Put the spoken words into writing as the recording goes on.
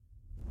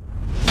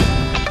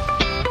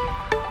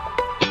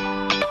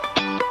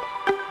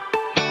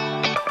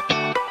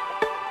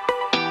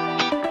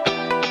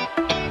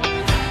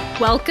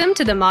Welcome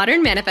to the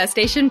Modern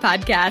Manifestation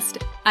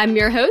Podcast. I'm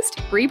your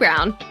host, Bree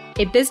Brown,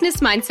 a business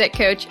mindset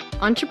coach,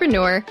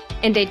 entrepreneur,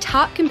 and a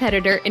top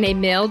competitor in a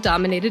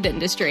male-dominated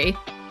industry.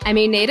 I'm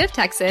a native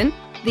Texan,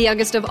 the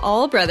youngest of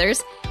all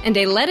brothers, and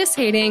a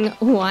lettuce-hating,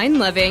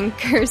 wine-loving,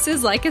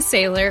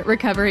 curses-like-a-sailor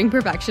recovering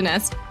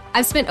perfectionist.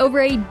 I've spent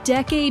over a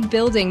decade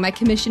building my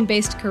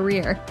commission-based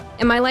career,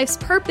 and my life's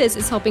purpose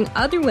is helping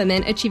other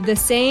women achieve the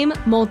same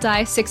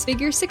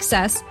multi-six-figure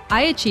success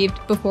I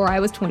achieved before I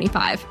was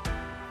 25.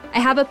 I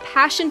have a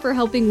passion for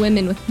helping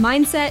women with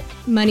mindset,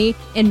 money,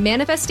 and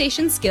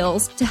manifestation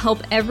skills to help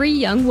every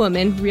young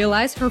woman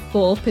realize her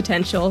full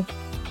potential.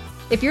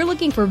 If you're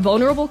looking for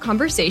vulnerable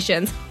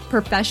conversations,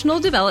 professional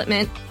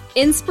development,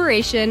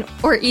 inspiration,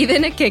 or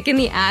even a kick in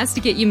the ass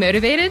to get you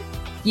motivated,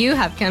 you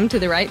have come to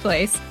the right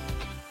place.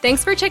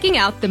 Thanks for checking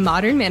out the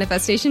Modern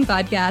Manifestation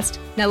Podcast.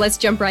 Now let's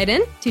jump right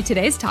in to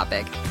today's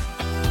topic.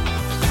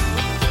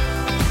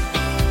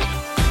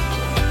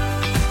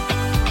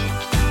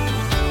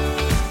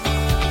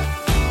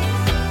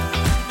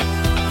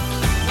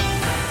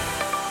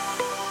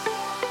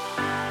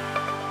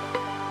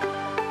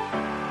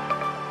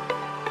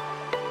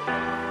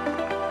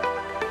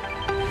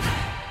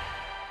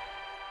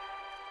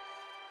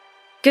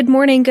 Good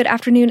morning, good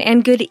afternoon,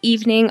 and good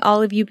evening,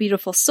 all of you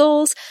beautiful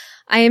souls.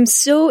 I am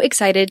so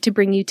excited to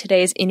bring you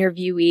today's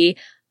interviewee.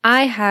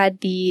 I had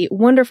the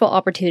wonderful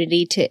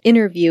opportunity to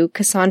interview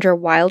Cassandra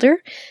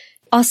Wilder,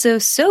 also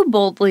so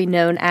boldly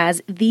known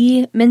as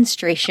the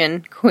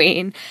Menstruation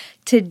Queen.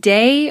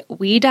 Today,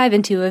 we dive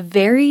into a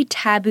very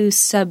taboo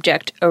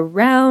subject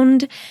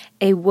around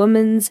a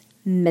woman's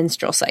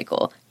menstrual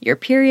cycle, your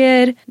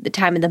period, the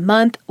time of the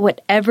month,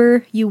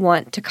 whatever you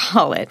want to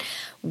call it.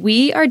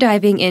 We are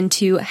diving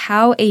into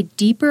how a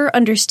deeper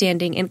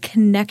understanding and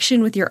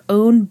connection with your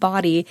own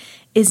body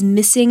is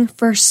missing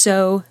for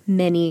so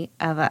many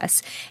of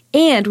us.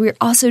 And we're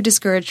also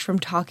discouraged from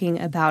talking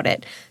about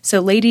it. So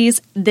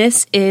ladies,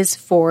 this is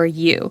for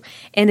you.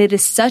 And it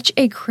is such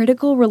a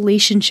critical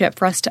relationship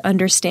for us to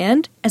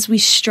understand as we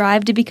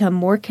strive to become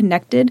more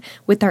connected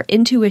with our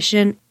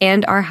intuition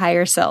and our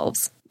higher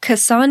selves.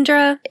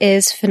 Cassandra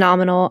is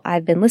phenomenal.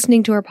 I've been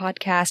listening to her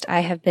podcast. I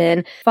have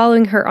been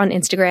following her on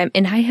Instagram,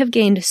 and I have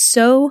gained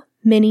so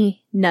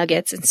many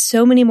nuggets and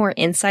so many more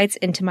insights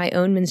into my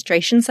own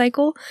menstruation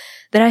cycle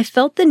that I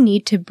felt the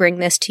need to bring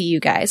this to you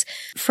guys.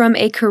 From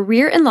a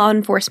career in law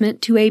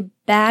enforcement to a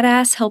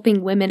badass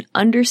helping women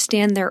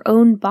understand their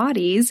own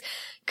bodies,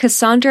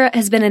 Cassandra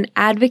has been an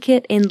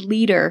advocate and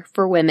leader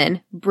for women,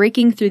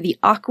 breaking through the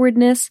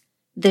awkwardness,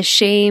 the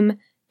shame,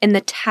 and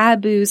the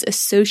taboos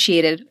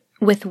associated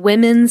with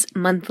women's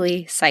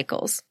monthly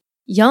cycles.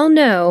 Y'all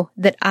know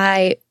that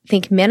I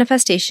think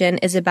manifestation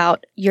is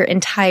about your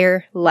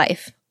entire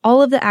life.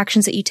 All of the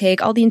actions that you take,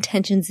 all the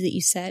intentions that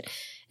you set,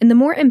 and the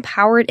more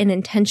empowered and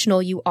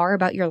intentional you are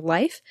about your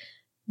life,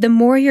 the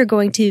more you're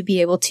going to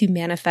be able to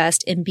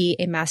manifest and be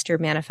a master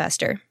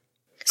manifester.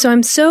 So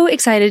I'm so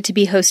excited to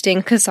be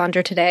hosting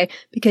Cassandra today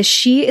because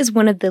she is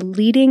one of the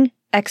leading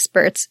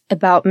experts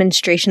about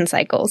menstruation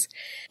cycles.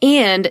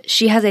 And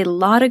she has a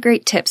lot of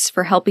great tips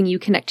for helping you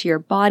connect to your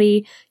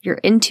body, your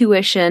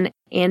intuition,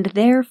 and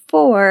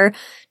therefore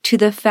to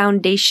the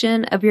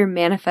foundation of your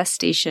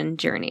manifestation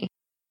journey.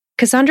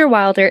 Cassandra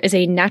Wilder is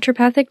a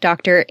naturopathic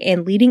doctor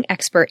and leading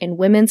expert in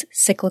women's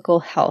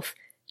cyclical health.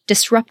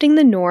 Disrupting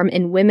the norm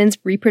in women's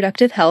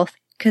reproductive health,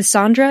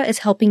 Cassandra is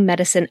helping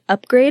medicine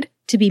upgrade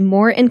to be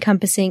more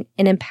encompassing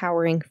and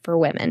empowering for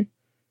women.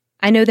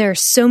 I know there are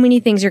so many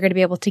things you're going to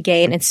be able to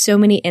gain and so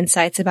many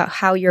insights about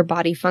how your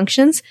body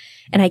functions,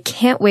 and I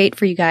can't wait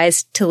for you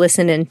guys to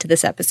listen into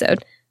this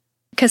episode.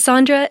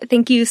 Cassandra,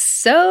 thank you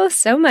so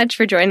much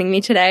for joining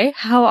me today.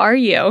 How are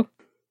you?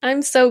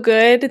 I'm so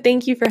good.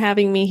 Thank you for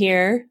having me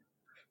here.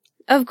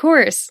 Of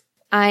course.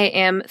 I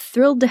am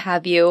thrilled to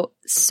have you,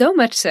 so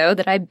much so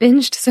that I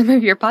binged some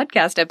of your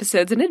podcast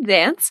episodes in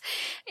advance.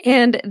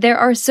 And there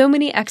are so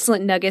many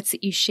excellent nuggets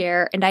that you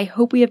share, and I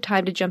hope we have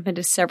time to jump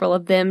into several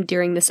of them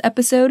during this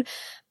episode.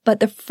 But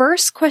the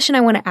first question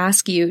I want to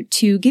ask you,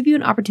 to give you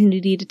an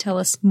opportunity to tell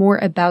us more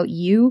about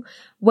you,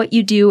 what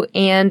you do,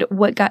 and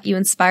what got you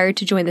inspired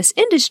to join this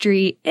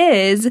industry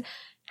is,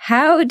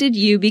 how did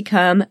you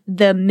become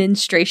the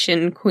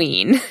Menstruation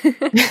Queen?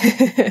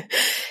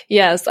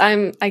 Yes,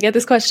 I get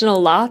this question a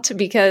lot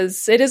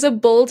because it is a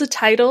bold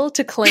title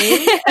to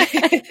claim.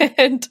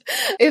 And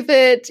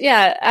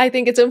I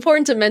think it's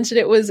important to mention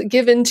it was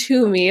given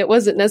to me. It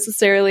wasn't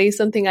necessarily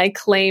something I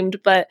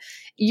claimed, but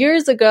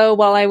years ago,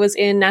 while I was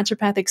in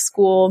naturopathic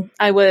school,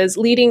 I was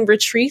leading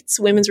retreats,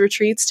 women's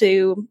retreats,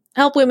 to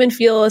help women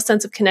feel a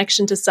sense of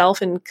connection to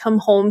self and come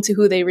home to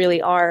who they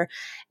really are.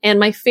 And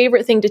my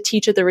favorite thing to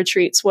teach at the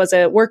retreats was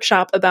a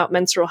workshop about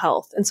menstrual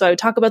health. And so I would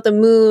talk about the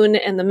moon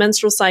and the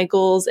menstrual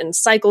cycles and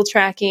cycle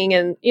tracking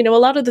and, a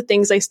lot of the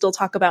things I still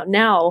talk about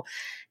now.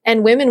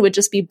 And women would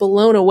just be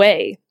blown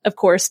away, of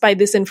course, by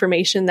this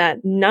information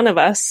that none of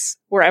us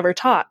were ever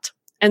taught.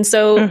 And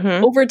so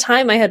over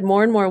time, I had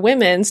more and more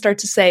women start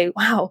to say,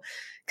 wow,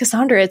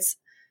 Cassandra, it's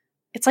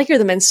like you're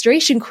the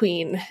menstruation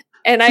queen.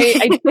 And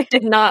I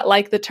did not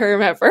like the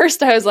term at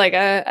first. I was like,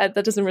 that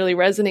doesn't really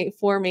resonate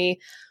for me.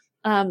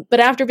 But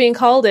after being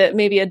called it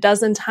maybe a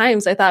dozen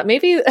times, I thought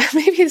maybe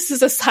this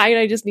is a sign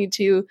I just need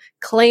to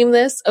claim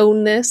this,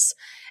 own this,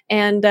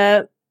 and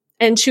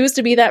choose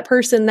to be that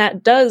person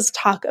that does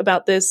talk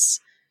about this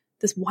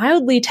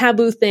wildly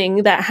taboo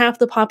thing that half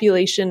the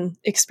population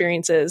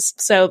experiences.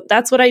 So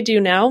that's what I do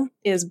now,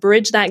 is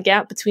bridge that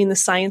gap between the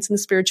science and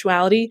the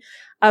spirituality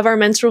of our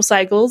menstrual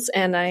cycles.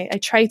 And I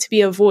try to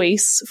be a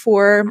voice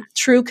for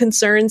true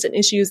concerns and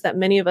issues that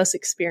many of us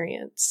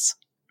experience.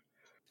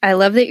 I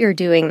love that you're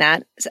doing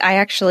that. I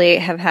actually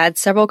have had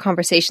several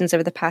conversations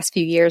over the past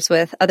few years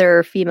with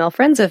other female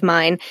friends of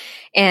mine,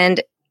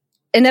 and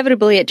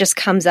inevitably it just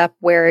comes up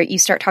where you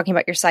start talking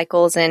about your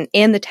cycles and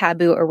the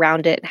taboo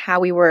around it,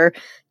 how we were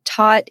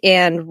taught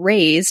and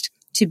raised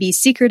to be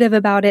secretive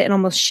about it and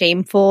almost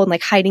shameful, and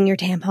like hiding your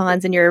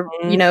tampons in your,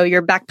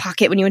 your back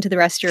pocket when you went to the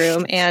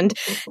restroom, and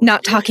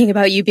not talking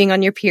about you being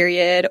on your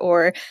period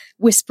or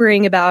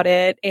whispering about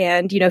it.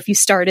 And, if you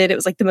started, it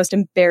was like the most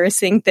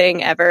embarrassing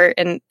thing ever,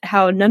 and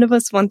how none of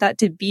us want that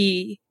to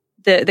be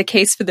the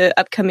case for the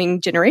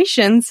upcoming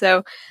generation.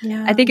 So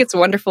I think it's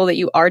wonderful that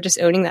you are just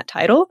owning that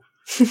title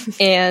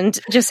and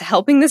just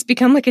helping this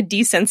become like a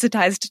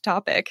desensitized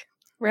topic.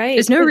 Right.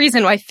 There's no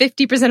reason why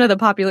 50% of the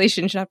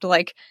population should have to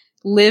like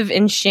live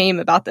in shame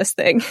about this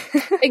thing.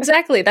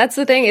 Exactly. That's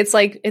the thing. It's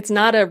like, it's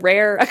not a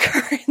rare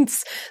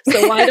occurrence.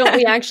 So why don't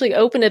we actually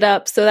open it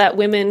up so that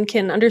women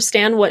can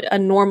understand what a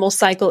normal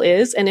cycle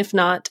is? And if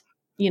not,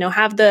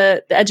 have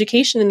the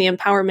education and the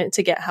empowerment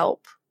to get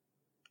help.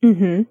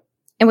 Mm-hmm.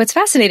 And what's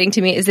fascinating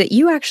to me is that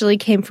you actually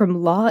came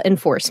from law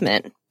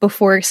enforcement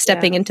before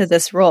stepping into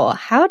this role.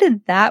 How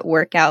did that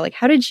work out? Like,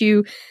 how did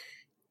you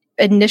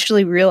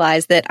initially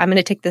realize that I'm going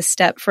to take this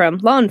step from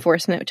law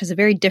enforcement, which has a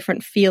very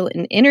different feel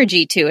and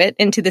energy to it,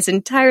 into this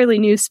entirely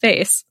new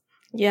space?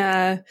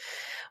 Yeah.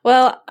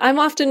 Well, I'm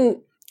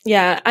often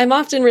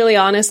really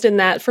honest in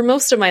that for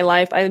most of my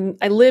life, I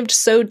lived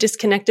so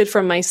disconnected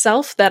from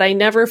myself that I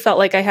never felt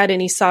like I had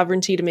any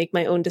sovereignty to make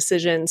my own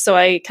decisions. So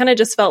I kind of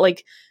just felt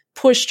like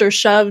pushed or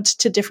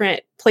shoved to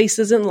different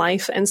places in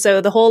life. And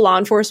so the whole law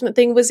enforcement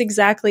thing was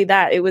exactly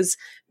that. It was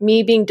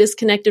me being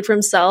disconnected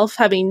from self,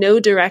 having no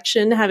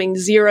direction, having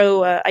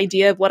zero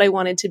idea of what I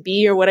wanted to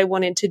be or what I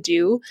wanted to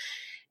do.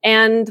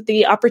 And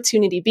the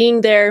opportunity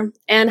being there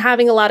and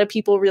having a lot of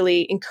people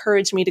really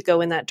encourage me to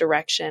go in that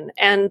direction.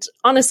 And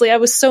honestly, I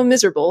was so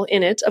miserable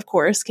in it, of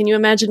course. Can you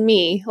imagine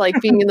me like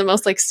being in the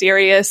most like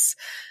serious,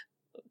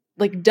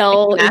 like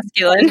dull,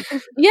 masculine?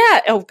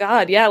 Yeah. Oh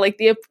God. Yeah. Like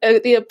the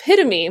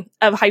epitome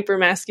of hyper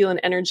masculine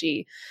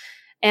energy.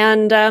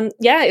 And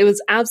it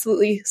was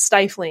absolutely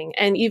stifling.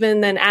 And even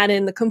then add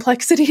in the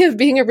complexity of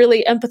being a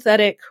really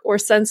empathetic or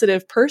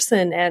sensitive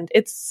person. And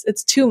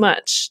it's too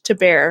much to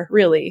bear,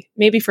 really,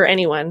 maybe for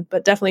anyone,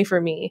 but definitely for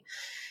me.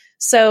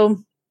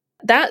 So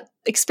that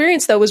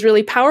experience, though, was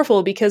really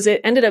powerful because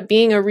it ended up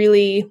being a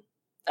really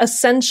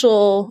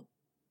essential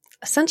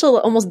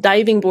almost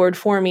diving board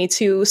for me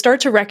to start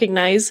to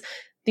recognize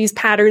these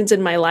patterns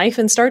in my life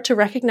and start to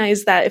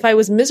recognize that if I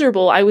was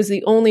miserable, I was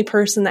the only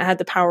person that had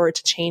the power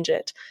to change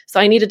it. So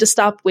I needed to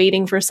stop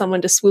waiting for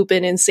someone to swoop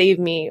in and save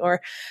me or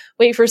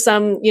wait for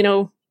some,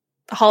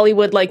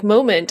 Hollywood-like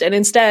moment. And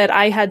instead,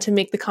 I had to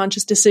make the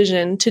conscious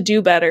decision to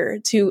do better,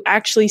 to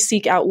actually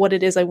seek out what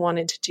it is I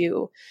wanted to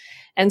do.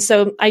 And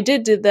so I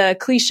did the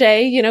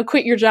cliche,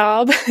 quit your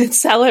job and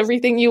sell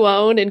everything you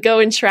own and go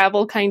and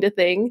travel kind of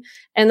thing.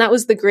 And that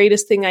was the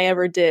greatest thing I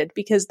ever did,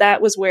 because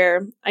that was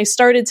where I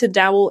started to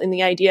dabble in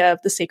the idea of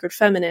the sacred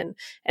feminine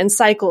and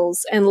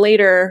cycles, and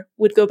later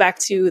would go back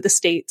to the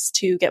States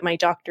to get my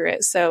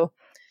doctorate. So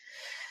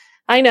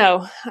I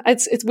know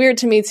it's weird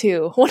to me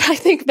too. When I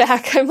think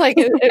back, I'm like,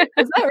 is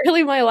that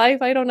really my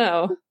life? I don't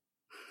know.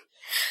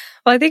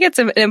 Well, I think it's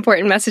an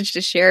important message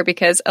to share,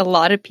 because a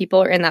lot of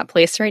people are in that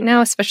place right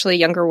now, especially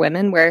younger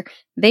women, where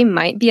they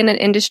might be in an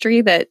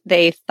industry that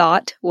they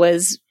thought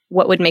was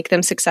what would make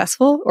them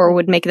successful or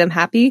would make them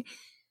happy,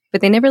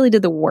 but they never really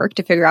did the work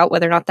to figure out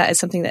whether or not that is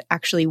something that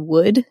actually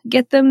would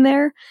get them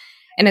there.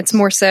 And it's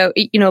more so,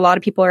 a lot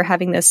of people are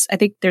having this, I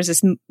think there's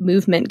this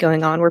movement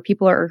going on where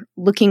people are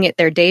looking at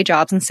their day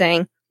jobs and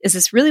saying, is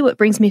this really what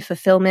brings me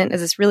fulfillment?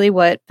 Is this really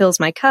what fills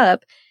my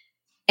cup?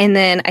 And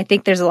then I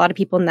think there's a lot of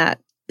people in that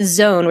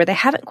zone where they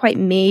haven't quite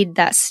made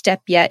that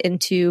step yet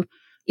into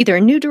either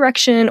a new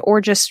direction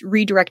or just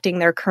redirecting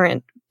their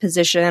current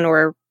position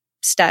or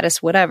status,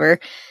 whatever.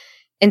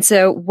 And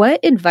so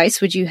what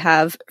advice would you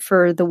have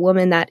for the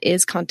woman that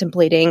is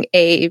contemplating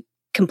a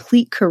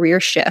complete career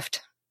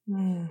shift?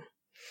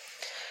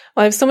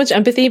 Well, I have so much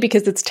empathy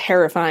because it's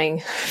terrifying.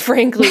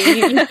 Frankly,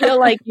 you feel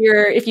like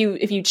if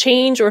you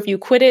change or if you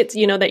quit it,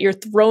 that you're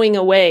throwing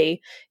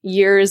away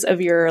years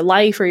of your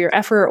life or your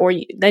effort, or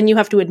then you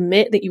have to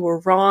admit that you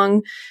were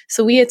wrong.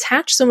 So we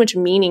attach so much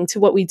meaning to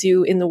what we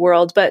do in the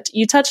world. But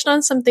you touched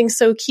on something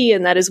so key,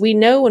 and that is we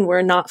know when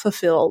we're not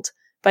fulfilled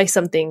by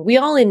something. We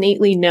all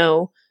innately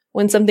know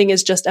when something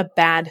is just a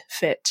bad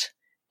fit.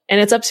 And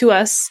it's up to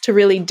us to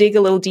really dig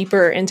a little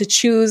deeper and to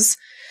choose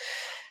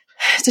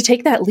to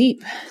take that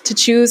leap, to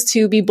choose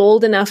to be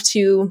bold enough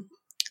to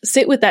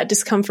sit with that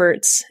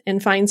discomfort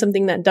and find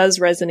something that does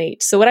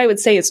resonate. So what I would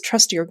say is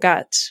trust your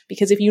gut,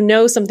 because if you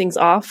know something's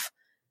off,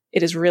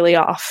 it is really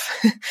off.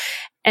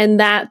 And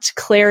that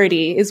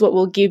clarity is what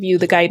will give you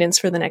the guidance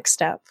for the next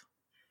step.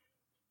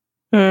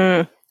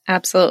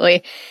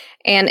 Absolutely.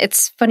 And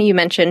it's funny you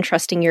mentioned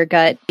trusting your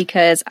gut,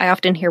 because I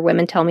often hear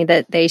women tell me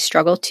that they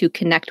struggle to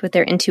connect with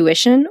their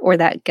intuition or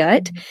that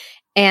gut. Mm-hmm.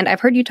 And I've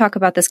heard you talk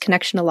about this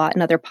connection a lot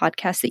in other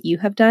podcasts that you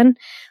have done.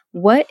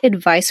 What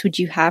advice would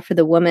you have for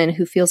the woman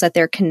who feels that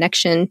their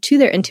connection to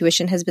their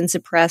intuition has been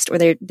suppressed, or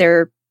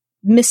they're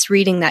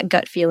misreading that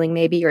gut feeling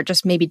maybe, or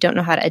just maybe don't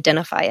know how to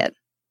identify it?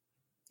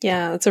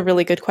 Yeah, that's a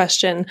really good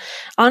question.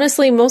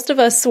 Honestly, most of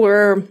us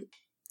were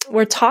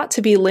taught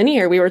to be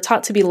linear. We were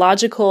taught to be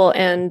logical.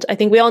 And I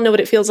think we all know what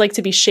it feels like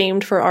to be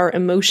shamed for our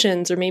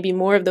emotions, or maybe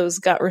more of those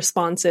gut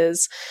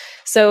responses.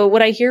 So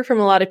what I hear from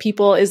a lot of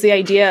people is the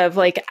idea of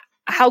like,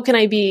 how can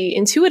I be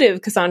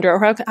intuitive, Cassandra?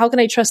 Or how can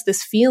I trust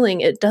this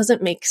feeling? It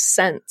doesn't make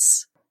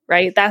sense,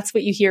 right? That's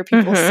what you hear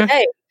people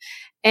say.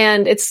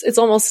 And it's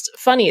almost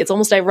funny. It's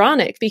almost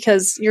ironic,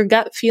 because your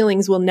gut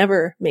feelings will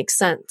never make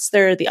sense.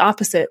 They're the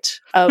opposite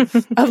of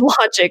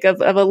logic,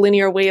 of a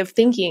linear way of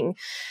thinking.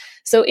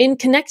 So in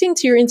connecting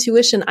to your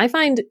intuition, I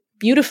find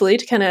beautifully,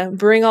 to kind of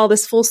bring all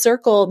this full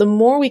circle, the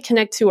more we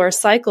connect to our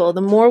cycle,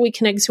 the more we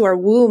connect to our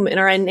womb and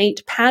our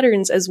innate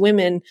patterns as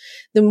women,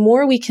 the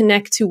more we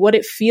connect to what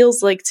it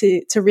feels like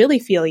to really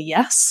feel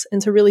yes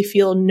and to really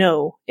feel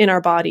no in our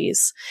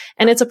bodies.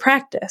 And it's a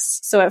practice.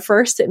 So at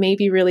first, it may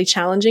be really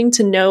challenging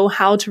to know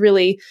how to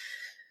really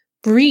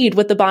read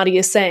what the body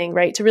is saying,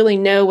 right? To really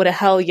know what a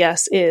hell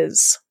yes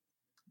is.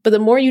 But the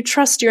more you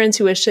trust your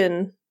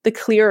intuition, the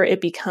clearer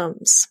it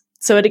becomes.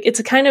 So it's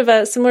a kind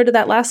of similar to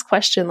that last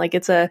question, like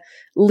it's a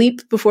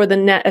leap before the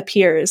net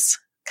appears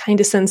kind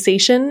of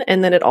sensation,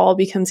 and then it all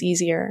becomes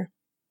easier.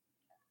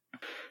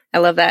 I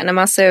love that. And I'm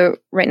also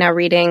right now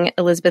reading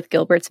Elizabeth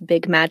Gilbert's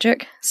Big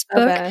Magic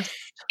book.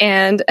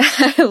 And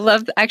I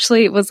loved,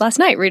 actually, it was last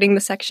night reading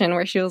the section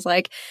where she was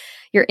like,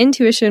 your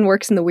intuition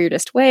works in the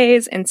weirdest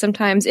ways. And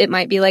sometimes it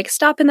might be like,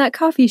 stop in that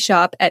coffee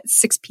shop at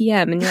 6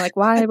 p.m. And you're like,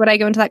 why would I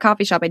go into that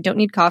coffee shop? I don't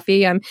need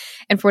coffee. And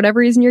for whatever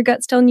reason, your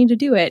gut's telling you to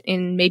do it.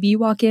 And maybe you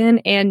walk in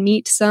and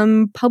meet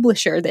some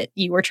publisher that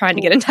you were trying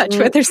to get in touch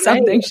with or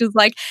something. Right. She's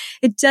like,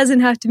 it doesn't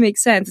have to make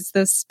sense. It's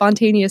those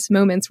spontaneous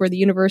moments where the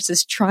universe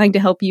is trying to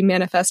help you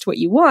manifest what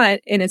you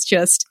want. And it's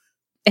just,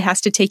 it has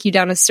to take you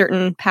down a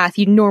certain path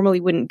you normally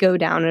wouldn't go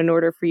down in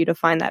order for you to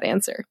find that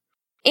answer.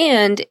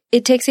 And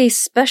it takes a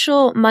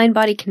special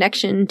mind-body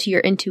connection to your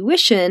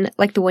intuition,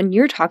 like the one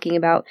you're talking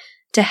about,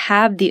 to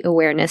have the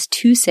awareness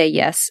to say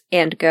yes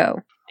and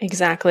go.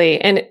 Exactly.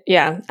 And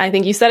yeah, I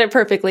think you said it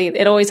perfectly.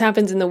 It always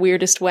happens in the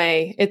weirdest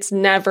way. It's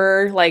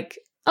never like,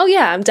 oh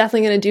yeah, I'm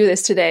definitely going to do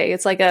this today.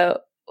 It's like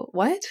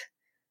what?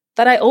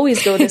 But I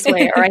always go this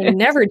way, or I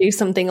never do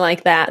something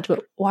like that.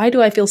 But why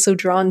do I feel so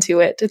drawn to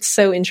it? It's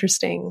so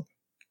interesting.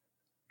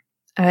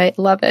 I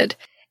love it.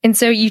 And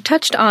so you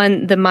touched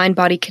on the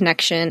mind-body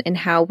connection and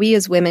how we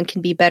as women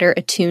can be better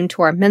attuned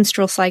to our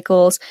menstrual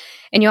cycles.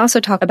 And you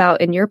also talk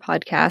about in your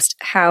podcast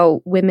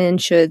how women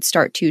should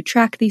start to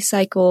track these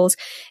cycles,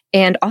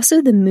 and also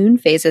the moon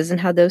phases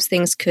and how those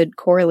things could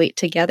correlate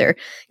together.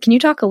 Can you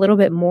talk a little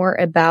bit more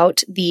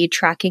about the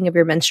tracking of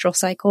your menstrual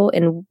cycle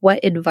and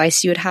what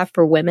advice you would have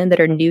for women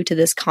that are new to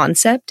this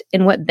concept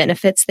and what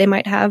benefits they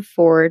might have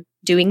for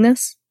doing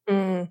this?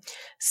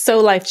 So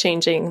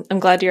life-changing. I'm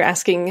glad you're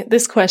asking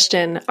this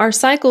question. Our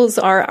cycles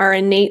are our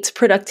innate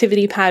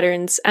productivity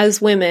patterns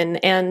as women,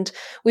 and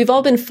we've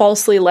all been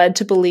falsely led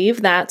to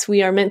believe that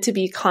we are meant to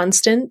be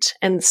constant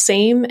and the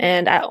same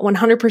and at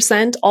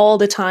 100% all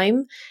the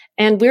time.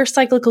 And we're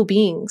cyclical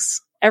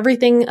beings.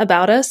 Everything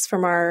about us,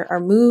 from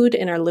our mood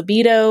and our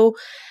libido,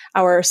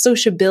 our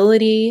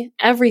sociability,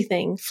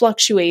 everything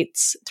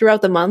fluctuates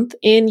throughout the month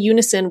in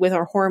unison with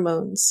our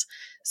hormones.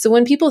 So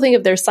when people think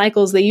of their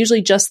cycles, they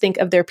usually just think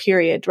of their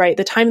period, right?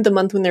 The time of the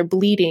month when they're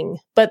bleeding.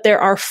 But there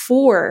are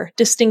 4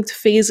 distinct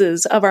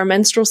phases of our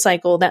menstrual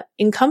cycle that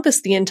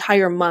encompass the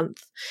entire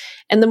month.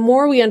 And the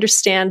more we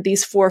understand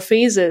these 4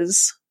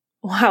 phases,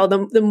 wow,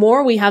 the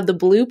more we have the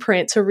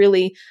blueprint to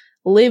really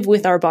live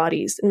with our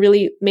bodies and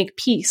really make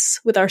peace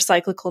with our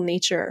cyclical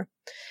nature.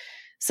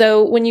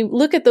 So when you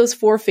look at those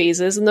 4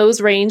 phases, and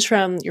those range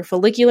from your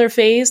follicular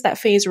phase, that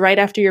phase right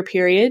after your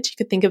period, you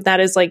could think of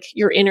that as like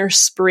your inner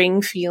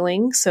spring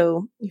feeling.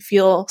 So you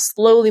feel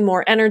slowly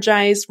more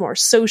energized, more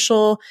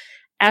social.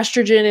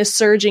 Estrogen is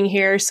surging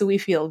here, so we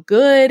feel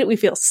good, we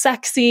feel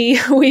sexy,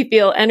 we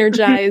feel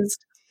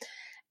energized.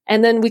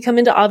 And then we come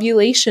into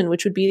ovulation,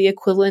 which would be the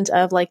equivalent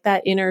of like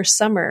that inner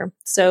summer.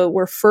 So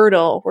we're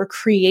fertile, we're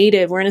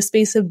creative, we're in a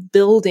space of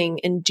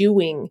building and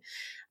doing.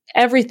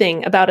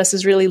 Everything about us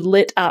is really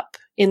lit up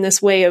in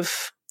this way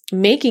of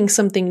making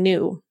something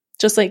new.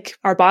 Just like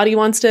our body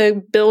wants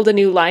to build a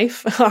new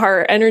life,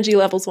 our energy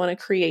levels want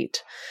to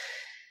create.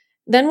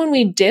 Then when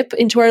we dip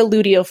into our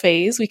luteal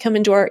phase, we come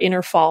into our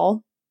inner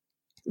fall.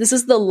 This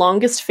is the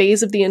longest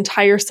phase of the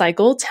entire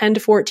cycle, 10 to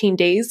 14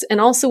 days, and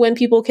also when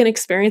people can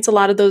experience a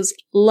lot of those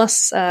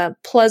less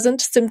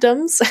pleasant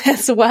symptoms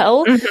as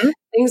well. Mm-hmm.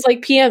 Things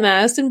like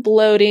PMS and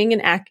bloating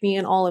and acne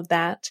and all of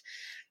that.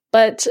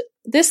 But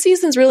this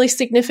season's really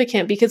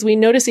significant because we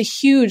notice a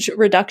huge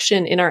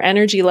reduction in our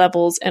energy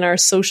levels and our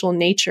social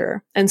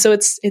nature. And so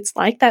it's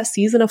like that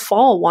season of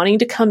fall, wanting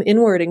to come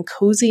inward and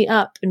cozy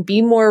up and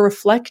be more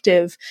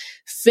reflective,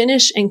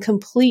 finish and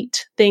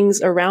complete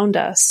things around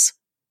us.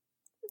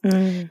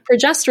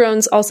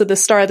 Progesterone's also the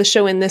star of the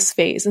show in this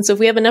phase. And so if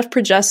we have enough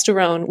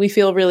progesterone, we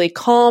feel really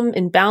calm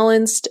and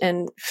balanced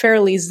and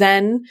fairly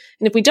zen.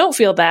 And if we don't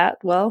feel that,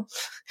 well,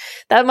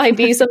 that might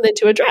be something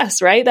to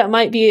address, right? That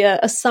might be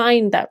a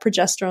sign that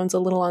progesterone's a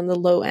little on the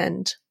low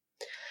end.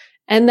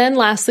 And then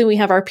lastly, we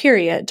have our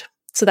period.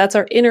 So that's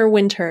our inner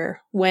winter,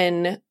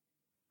 when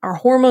our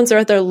hormones are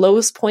at their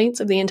lowest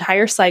points of the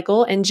entire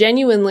cycle, and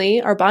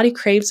genuinely our body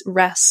craves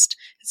rest.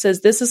 It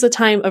says this is a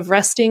time of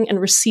resting and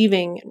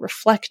receiving and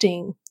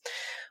reflecting,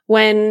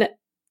 when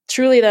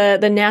truly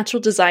the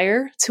natural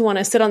desire to want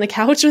to sit on the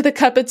couch with a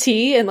cup of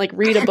tea and like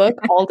read a book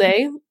all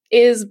day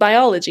is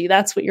biology.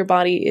 That's what your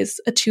body is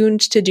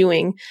attuned to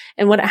doing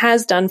and what it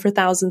has done for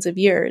thousands of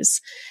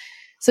years.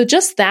 So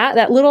just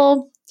that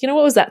little, what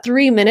was that,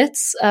 3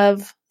 minutes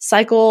of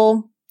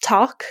cycle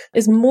talk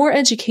is more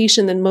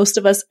education than most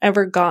of us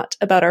ever got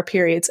about our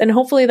periods. And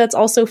hopefully that's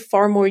also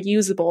far more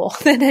usable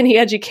than any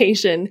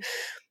education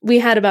we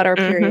had about our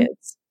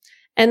periods.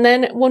 And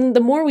then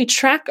the more we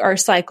track our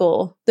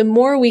cycle, the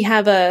more we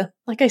have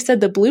like I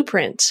said, the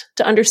blueprint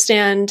to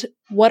understand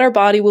what our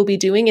body will be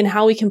doing and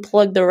how we can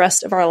plug the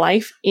rest of our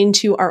life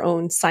into our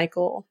own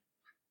cycle.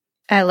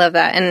 I love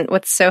that. And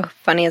what's so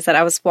funny is that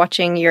I was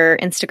watching your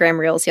Instagram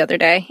reels the other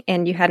day,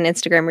 and you had an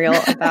Instagram reel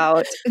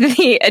about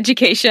the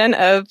education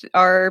of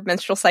our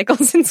menstrual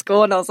cycles in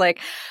school. And I was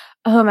like,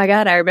 oh my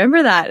God, I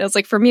remember that. It was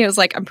like, for me, it was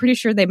like, I'm pretty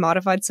sure they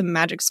modified some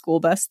magic school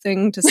bus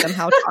thing to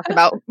somehow talk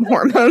about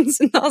hormones.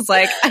 And I was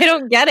like, I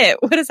don't get it.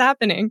 What is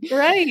happening?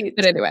 Right.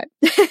 But anyway.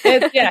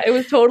 It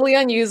was totally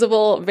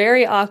unusable,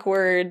 very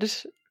awkward.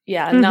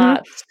 Yeah,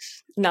 not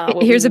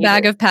what here's a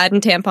bag of pad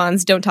and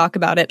tampons. Don't talk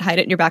about it. Hide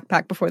it in your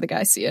backpack before the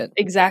guys see it.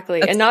 Exactly.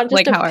 That's and not just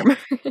like how I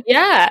remember.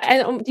 Yeah.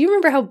 And do you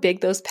remember how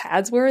big those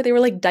pads were? They were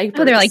like diapers.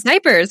 Oh, they're like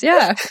diapers.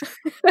 Yeah.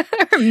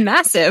 They're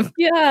massive.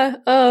 Yeah.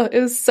 Oh, it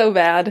was so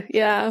bad.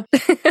 Yeah.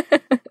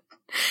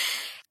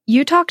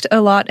 You talked a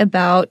lot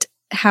about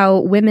how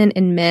women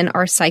and men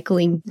are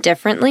cycling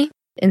differently.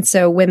 And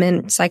so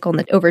women cycle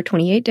over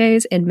 28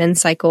 days and men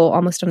cycle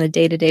almost on a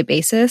day-to-day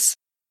basis.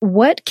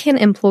 What can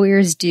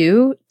employers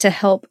do to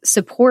help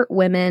support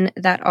women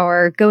that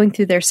are going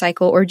through their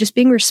cycle, or just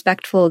being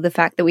respectful of the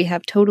fact that we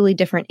have totally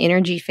different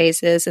energy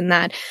phases and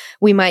that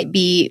we might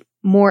be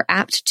more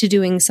apt to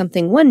doing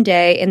something one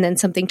day and then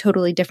something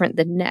totally different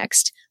the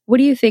next? What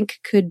do you think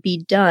could be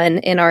done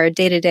in our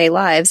day-to-day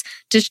lives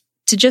to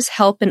just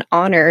help and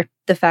honor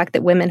the fact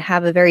that women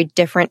have a very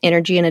different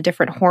energy and a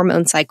different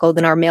hormone cycle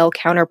than our male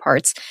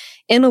counterparts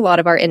in a lot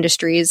of our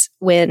industries,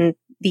 when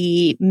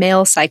the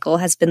male cycle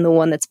has been the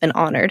one that's been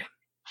honored?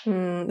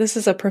 This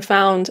is a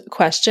profound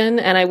question.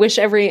 And I wish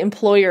every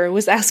employer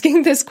was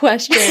asking this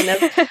question of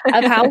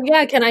how,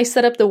 can I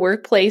set up the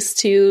workplace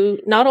to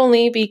not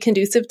only be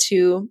conducive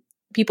to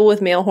people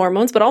with male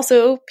hormones, but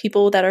also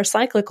people that are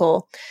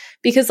cyclical.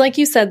 Because like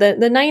you said,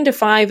 the 9 to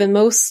 5 and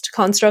most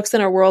constructs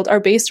in our world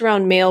are based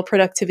around male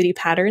productivity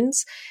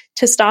patterns.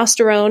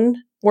 Testosterone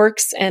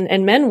works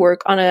and men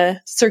work on a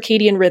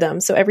circadian rhythm.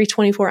 So every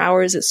 24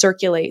 hours it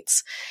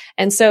circulates.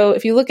 And so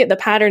if you look at the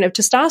pattern of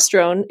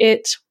testosterone,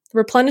 it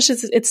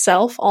replenishes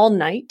itself all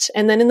night.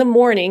 And then in the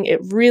morning, it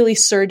really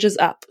surges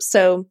up.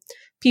 So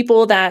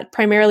people that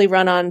primarily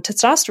run on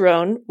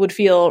testosterone would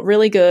feel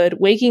really good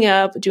waking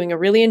up, doing a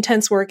really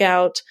intense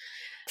workout,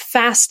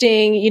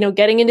 fasting,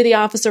 getting into the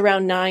office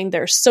around 9.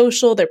 They're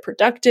social, they're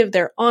productive,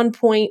 they're on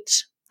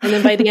point. And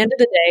then by the end of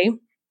the day,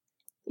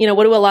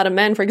 what do a lot of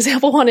men, for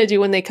example, want to do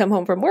when they come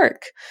home from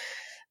work?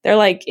 They're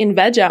like in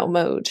veg out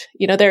mode.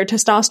 Their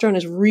testosterone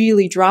is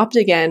really dropped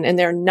again, and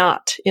they're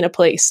not in a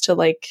place to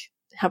like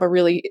have a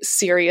really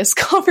serious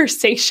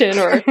conversation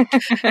or,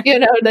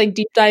 like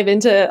deep dive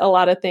into a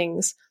lot of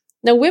things.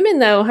 Now, women,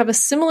 though, have a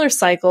similar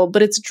cycle,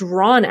 but it's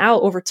drawn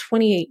out over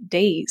 28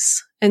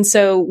 days. And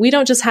so we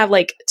don't just have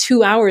like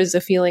 2 hours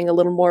of feeling a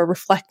little more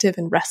reflective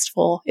and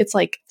restful. It's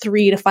like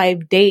 3 to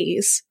 5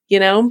 days,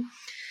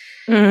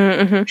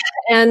 Mm-hmm.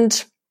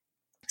 And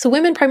so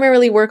women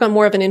primarily work on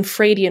more of an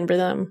infradian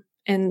rhythm.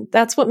 And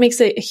that's what makes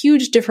a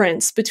huge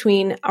difference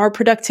between our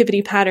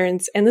productivity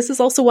patterns. And this is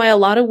also why a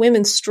lot of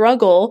women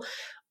struggle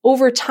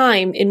over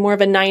time in more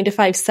of a 9 to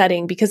 5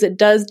 setting, because it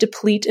does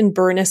deplete and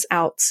burn us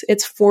out.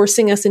 It's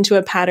forcing us into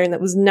a pattern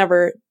that was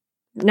never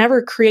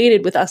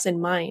created with us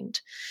in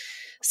mind.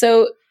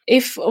 So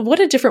what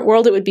a different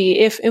world it would be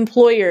if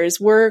employers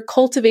were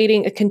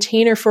cultivating a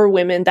container for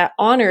women that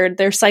honored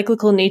their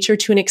cyclical nature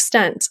to an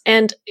extent.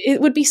 And it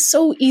would be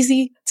so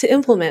easy to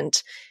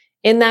implement.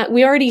 in that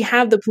we already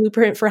have the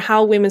blueprint for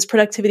how women's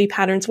productivity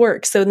patterns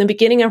work. So in the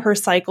beginning of her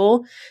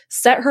cycle,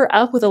 set her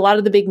up with a lot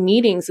of the big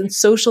meetings and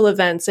social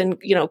events and,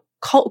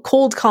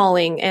 cold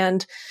calling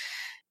and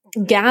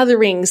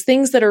gatherings,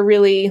 things that are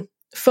really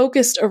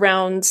focused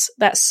around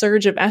that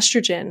surge of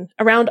estrogen.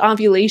 Around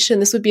ovulation,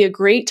 this would be a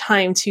great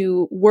time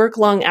to work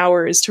long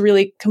hours to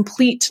really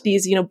complete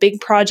these,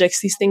 big projects,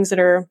 these things that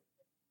are,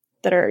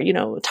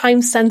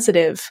 time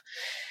sensitive.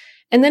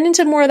 And then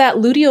into more of that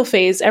luteal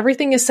phase,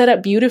 everything is set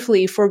up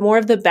beautifully for more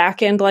of the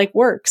back end like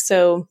work.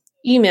 So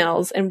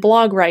emails and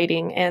blog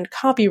writing and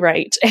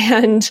copyright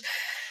and,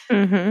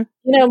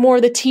 more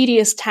of the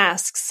tedious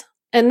tasks.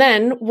 And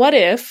then what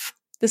if,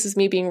 this is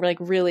me being like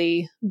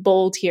really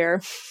bold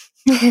here.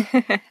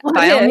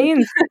 By all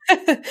means.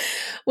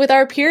 With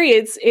our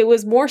periods, it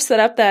was more set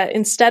up that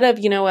instead of,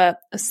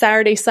 a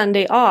Saturday,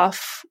 Sunday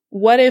off,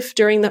 what if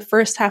during the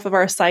first half of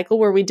our cycle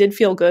where we did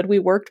feel good, we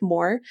worked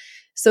more?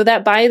 So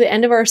that by the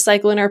end of our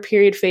cycle in our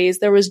period phase,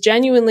 there was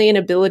genuinely an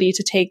ability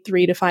to take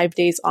 3 to 5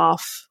 days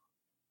off,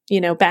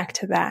 back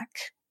to back.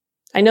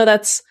 I know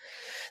that's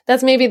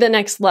maybe the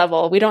next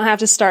level. We don't have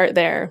to start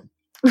there,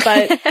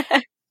 but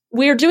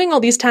we're doing all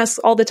these tasks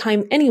all the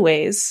time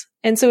anyways.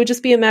 And so it would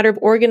just be a matter of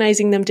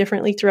organizing them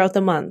differently throughout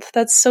the month.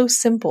 That's so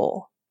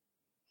simple.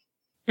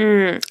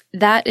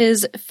 That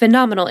is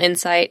phenomenal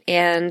insight.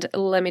 And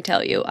let me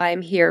tell you,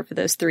 I'm here for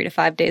those 3 to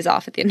 5 days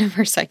off at the end of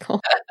our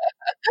cycle.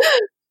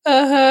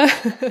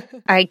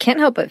 I can't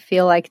help but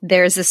feel like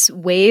there's this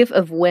wave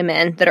of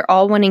women that are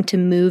all wanting to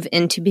move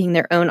into being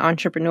their own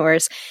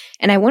entrepreneurs.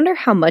 And I wonder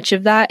how much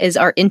of that is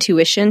our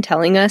intuition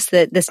telling us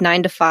that this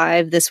 9 to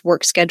 5, this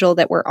work schedule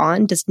that we're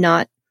on does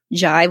not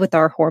jive with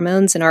our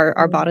hormones and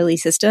our bodily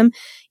system,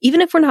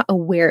 even if we're not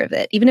aware of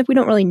it, even if we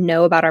don't really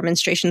know about our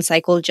menstruation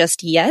cycle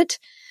just yet.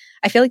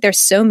 I feel like there's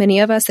so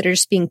many of us that are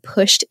just being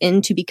pushed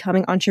into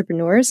becoming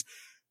entrepreneurs.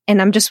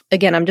 And I'm just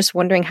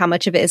wondering how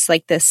much of it is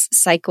like this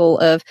cycle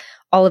of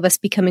all of us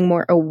becoming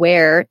more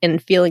aware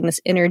and feeling this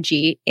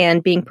energy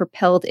and being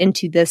propelled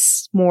into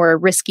this more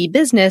risky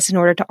business in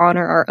order to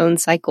honor our own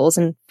cycles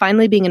and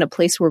finally being in a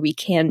place where we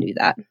can do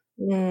that.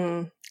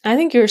 I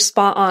think you're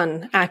spot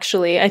on,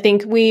 actually. I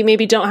think we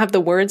maybe don't have the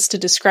words to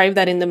describe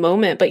that in the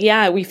moment, but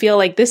yeah, we feel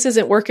like this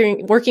isn't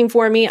working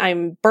for me.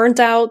 I'm burnt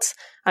out.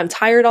 I'm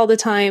tired all the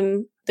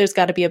time. There's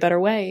got to be a better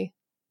way.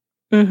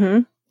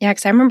 Yeah,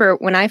 because I remember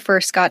when I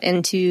first got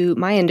into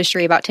my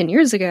industry about 10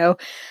 years ago,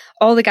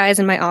 all the guys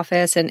in my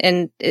office,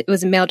 and it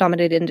was a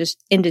male-dominated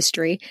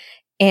industry,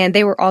 and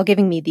they were all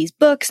giving me these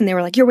books, and they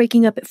were like, you're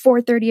waking up at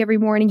 4:30 every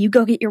morning, you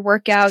go get your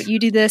workout, you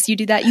do this, you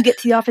do that, you get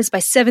to the office by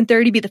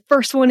 7:30, be the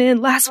first one in,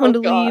 last one to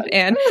leave,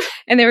 and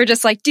they were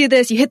just like, do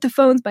this, you hit the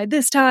phones by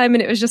this time,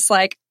 and it was just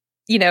like,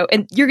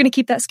 and you're going to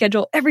keep that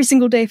schedule every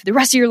single day for the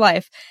rest of your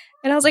life.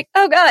 And I was like,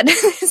 oh God,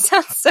 this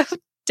sounds so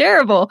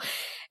terrible.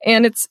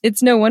 And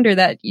it's no wonder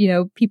that,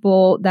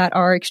 people that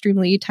are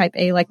extremely type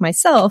A like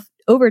myself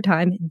over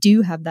time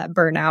do have that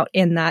burnout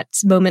and that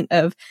moment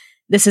of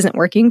this isn't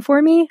working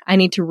for me. I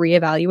need to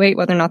reevaluate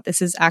whether or not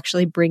this is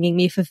actually bringing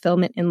me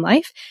fulfillment in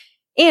life.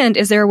 And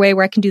is there a way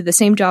where I can do the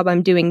same job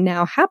I'm doing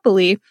now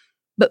happily,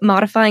 but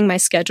modifying my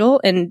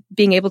schedule and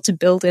being able to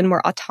build in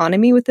more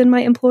autonomy within my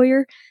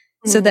employer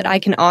so that I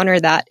can honor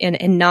that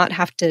and not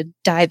have to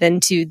dive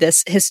into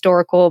this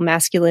historical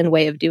masculine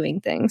way of doing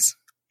things?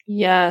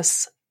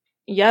 Yes.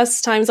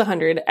 Yes, times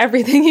 100.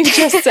 Everything you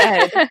just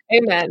said.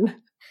 Amen.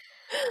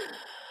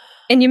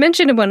 And you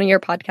mentioned in one of your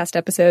podcast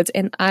episodes,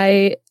 and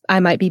I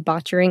might be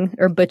butchering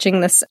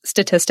this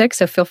statistic,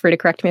 so feel free to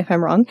correct me if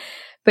I'm wrong,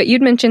 but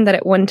you'd mentioned that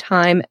at one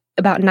time,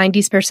 about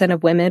 90%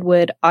 of women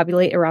would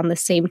ovulate around the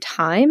same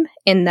time,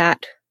 and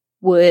that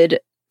would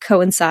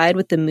coincide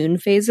with the moon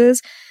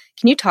phases.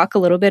 Can you talk a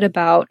little bit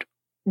about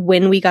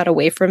when we got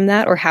away from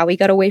that or how we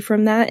got away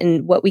from that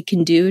and what we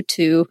can do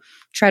to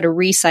try to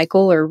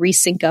recycle or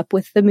resync up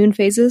with the moon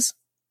phases?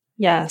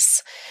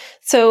 Yes.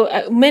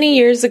 So many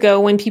years ago,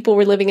 when people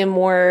were living in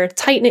more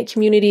tight-knit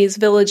communities,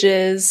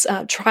 villages,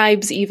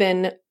 tribes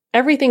even,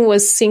 everything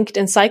was synced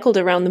and cycled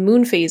around the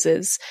moon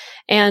phases.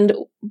 And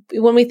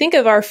when we think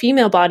of our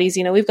female bodies,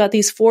 we've got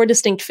these 4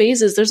 distinct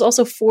phases. There's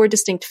also 4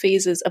 distinct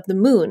phases of the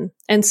moon.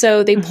 And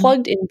so they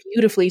plugged in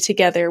beautifully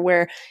together,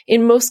 where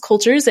in most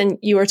cultures, and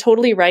you are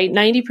totally right,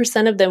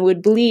 90% of them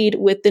would bleed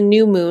with the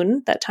new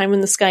moon, that time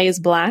when the sky is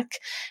black,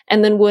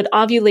 and then would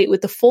ovulate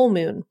with the full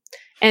moon.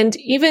 And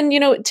even,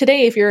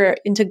 today, if you're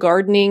into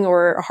gardening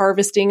or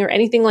harvesting or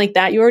anything like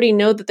that, you already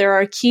know that there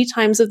are key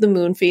times of the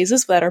moon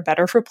phases that are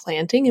better for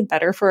planting and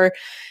better for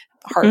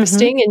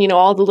harvesting and,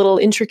 all the little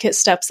intricate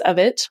steps of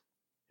it.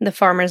 The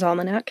Farmer's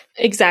Almanac.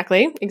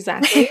 Exactly.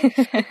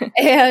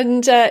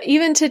 And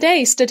even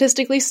today,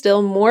 statistically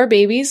still, more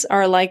babies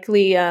are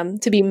likely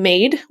to be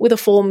made with a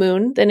full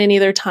moon than any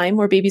other time.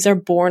 More babies are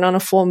born on a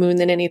full moon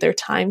than any other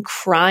time.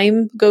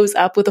 Crime goes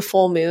up with a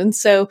full moon.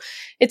 So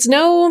it's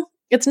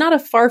not a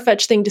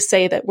far-fetched thing to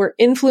say that we're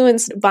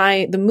influenced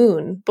by the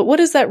moon, but what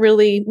does that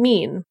really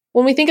mean?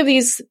 When we think of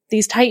these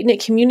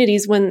tight-knit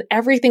communities, when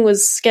everything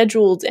was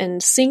scheduled and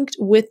synced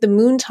with the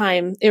moon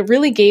time, it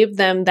really gave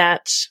them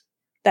that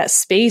that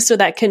space or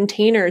that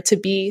container to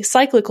be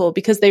cyclical,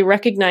 because they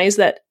recognize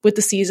that with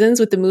the seasons,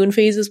 with the moon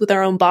phases, with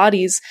our own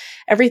bodies,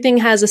 everything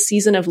has a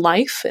season of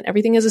life and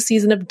everything has a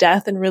season of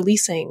death and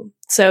releasing.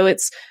 So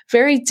it's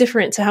very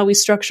different to how we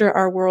structure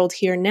our world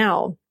here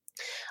now.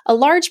 A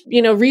large,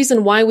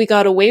 reason why we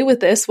got away with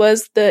this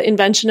was the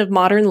invention of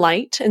modern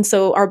light. And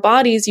so our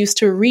bodies used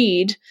to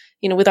read,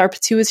 with our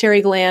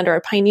pituitary gland or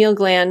our pineal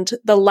gland,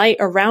 the light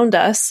around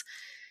us.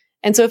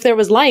 And so if there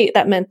was light,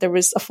 that meant there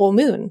was a full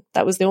moon.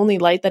 That was the only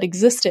light that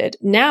existed.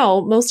 Now,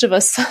 most of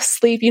us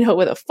sleep,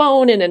 with a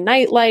phone and a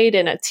nightlight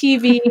and a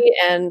TV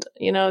and,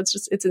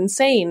 it's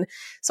insane.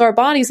 So our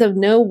bodies have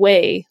no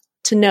way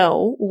to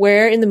know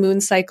where in the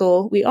moon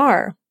cycle we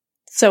are.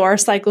 So our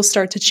cycles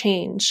start to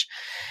change.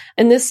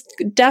 And this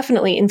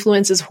definitely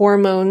influences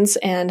hormones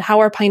and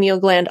how our pineal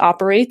gland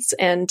operates.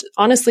 And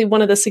honestly,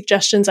 one of the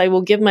suggestions I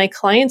will give my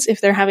clients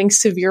if they're having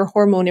severe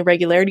hormone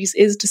irregularities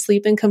is to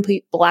sleep in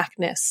complete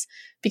blackness,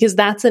 because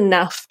that's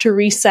enough to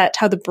reset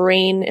how the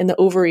brain and the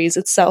ovaries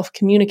itself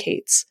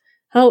communicates.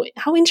 How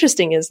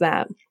interesting is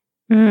that?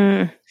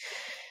 Mm.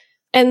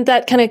 And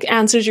that kind of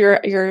answers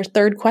your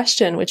third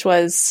question, which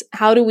was,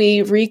 how do we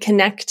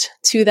reconnect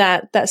to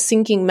that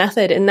syncing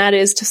method? And that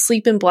is to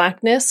sleep in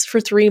blackness for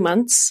 3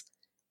 months.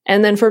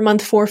 And then for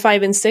month 4,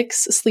 5, and 6,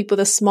 sleep with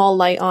a small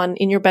light on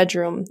in your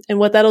bedroom. And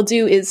what that'll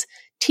do is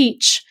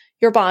teach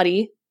your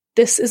body,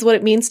 this is what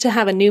it means to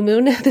have a new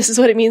moon. This is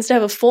what it means to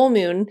have a full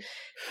moon.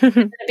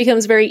 It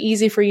becomes very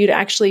easy for you to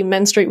actually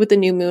menstruate with the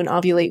new moon,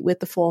 ovulate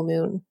with the full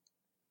moon.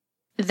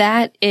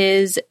 That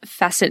is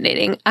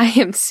fascinating. I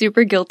am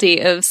super guilty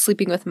of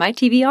sleeping with my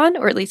TV on,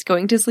 or at least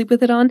going to sleep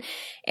with it on,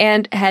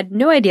 and had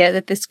no idea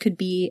that this could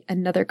be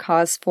another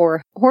cause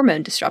for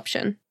hormone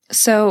disruption.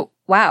 So,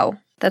 wow,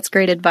 that's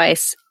great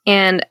advice.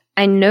 And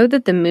I know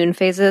that the moon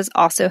phases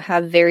also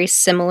have very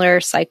similar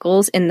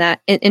cycles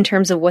in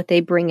terms of what they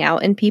bring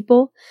out in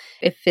people.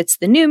 If it's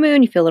the new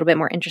moon, you feel a little bit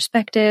more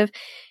introspective,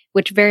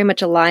 which very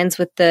much aligns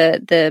with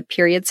the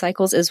period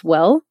cycles as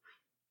well.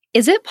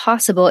 Is it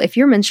possible, if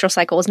your menstrual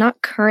cycle is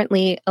not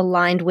currently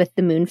aligned with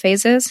the moon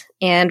phases,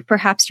 and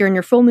perhaps you're in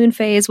your full moon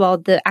phase while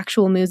the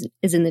actual moon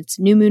is in its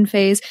new moon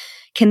phase,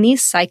 can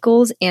these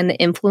cycles and the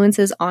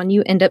influences on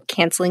you end up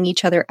canceling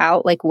each other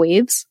out like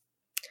waves?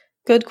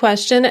 Good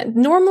question.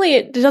 Normally,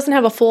 it doesn't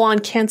have a full-on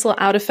cancel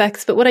out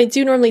effects, but what I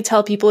do normally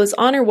tell people is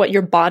honor what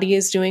your body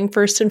is doing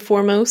first and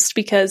foremost,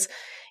 because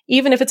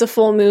even if it's a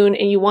full moon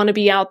and you want to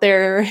be out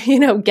there,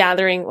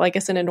 gathering, like I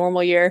said, in a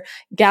normal year,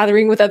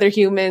 gathering with other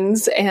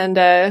humans and,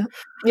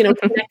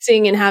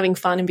 connecting and having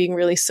fun and being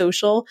really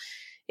social,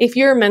 if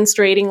you're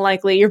menstruating,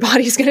 likely your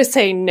body's going to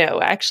say,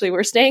 no, actually,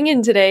 we're staying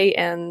in today,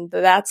 and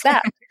that's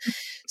that.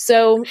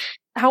 So,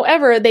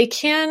 however, they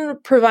can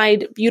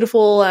provide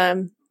beautiful,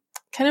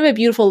 kind of a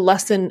beautiful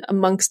lesson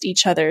amongst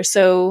each other.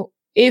 So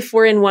if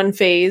we're in one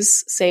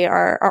phase, say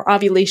our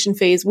ovulation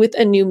phase with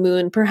a new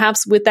moon,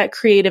 perhaps with that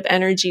creative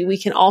energy, we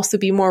can also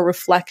be more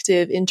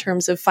reflective in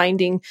terms of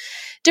finding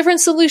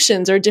different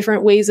solutions or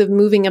different ways of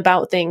moving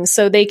about things.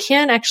 So they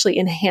can actually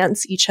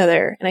enhance each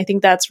other. And I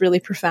think that's really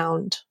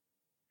profound.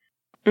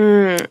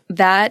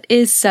 That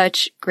is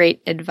such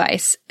great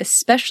advice,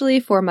 especially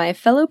for my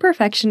fellow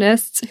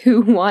perfectionists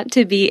who want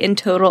to be in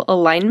total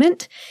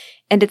alignment.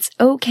 And it's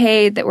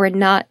okay that we're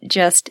not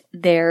just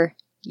there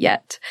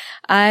yet.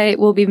 I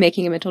will be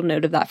making a mental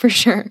note of that for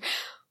sure.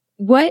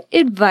 What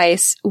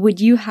advice would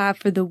you have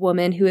for the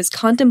woman who is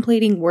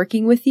contemplating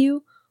working with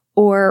you,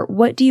 or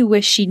what do you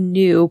wish she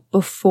knew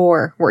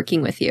before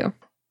working with you?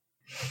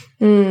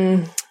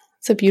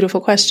 It's a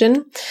beautiful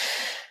question.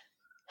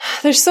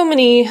 There's so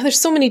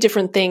many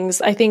different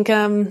things. I think,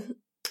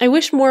 I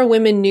wish more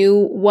women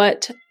knew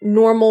what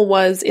normal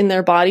was in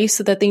their body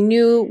so that they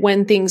knew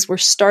when things were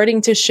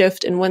starting to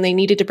shift and when they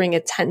needed to bring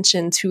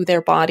attention to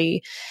their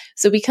body.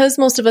 So because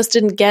most of us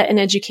didn't get an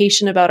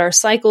education about our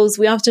cycles,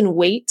 we often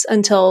wait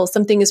until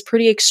something is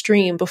pretty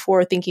extreme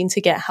before thinking to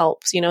get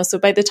help. So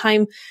by the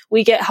time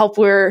we get help,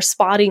 we're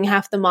spotting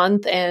half the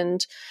month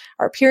and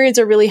our periods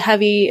are really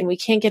heavy and we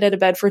can't get out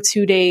of bed for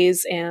 2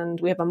 days and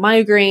we have a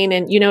migraine,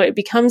 and, it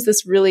becomes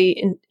this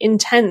really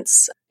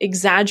intense,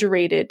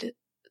 exaggerated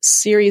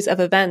series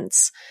of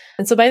events.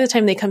 And so by the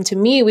time they come to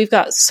me, we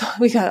got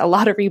a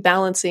lot of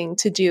rebalancing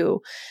to do.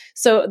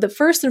 So the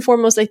first and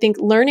foremost, I think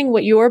learning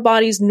what your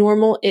body's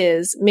normal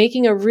is,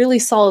 making a really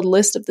solid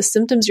list of the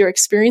symptoms you're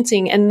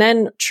experiencing, and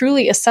then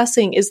truly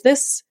assessing, is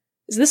this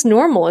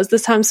normal? Is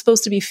this how I'm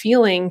supposed to be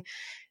feeling?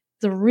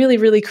 It's a really,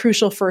 really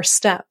crucial first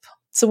step.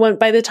 So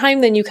by the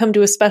time then you come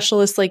to a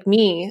specialist like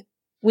me,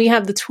 we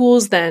have the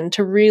tools then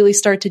to really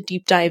start to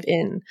deep dive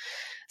in.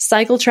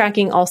 Cycle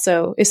tracking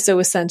also is so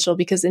essential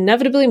because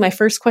inevitably my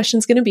first question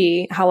is going to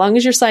be, how long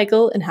is your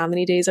cycle and how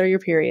many days are your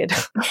period?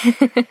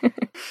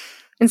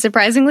 And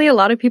surprisingly, a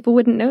lot of people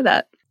wouldn't know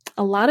that.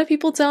 A lot of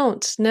people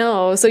don't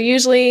know. So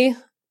usually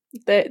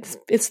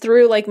it's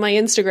through like my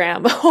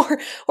Instagram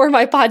or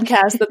my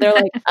podcast that they're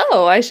like,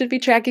 oh, I should be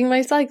tracking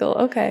my cycle.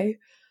 Okay.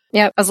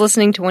 Yeah, I was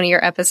listening to one of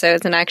your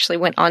episodes and I actually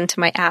went onto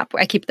my app.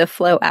 I keep the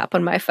Flow app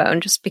on my phone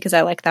just because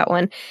I like that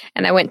one.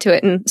 And I went to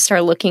it and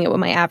started looking at what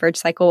my average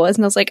cycle was.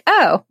 And I was like,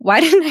 oh, why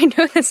didn't I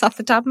know this off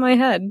the top of my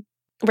head?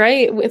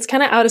 Right. It's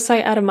kind of out of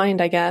sight, out of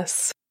mind, I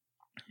guess.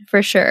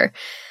 For sure.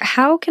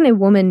 How can a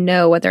woman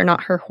know whether or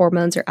not her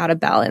hormones are out of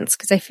balance?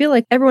 Because I feel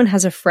like everyone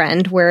has a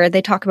friend where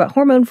they talk about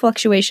hormone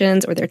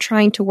fluctuations or they're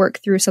trying to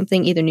work through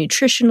something either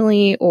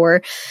nutritionally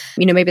or,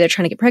 maybe they're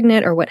trying to get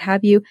pregnant or what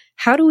have you.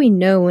 How do we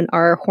know when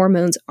our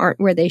hormones aren't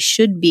where they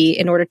should be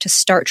in order to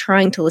start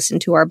trying to listen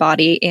to our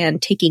body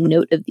and taking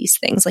note of these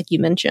things like you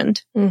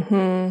mentioned?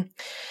 Mm-hmm.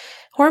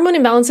 Hormone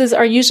imbalances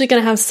are usually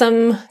going to have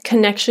some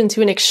connection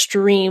to an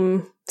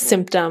extreme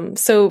symptom.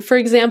 So, for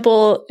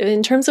example,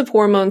 in terms of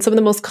hormones, some of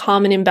the most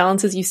common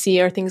imbalances you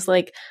see are things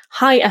like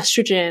high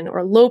estrogen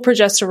or low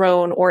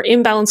progesterone or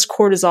imbalanced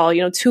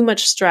cortisol, too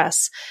much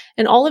stress.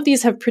 And all of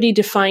these have pretty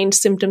defined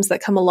symptoms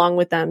that come along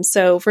with them.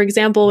 So, for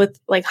example, with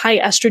like high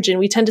estrogen,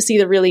 we tend to see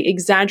the really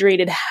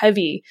exaggerated,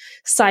 heavy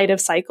side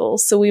of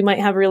cycles. So we might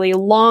have really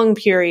long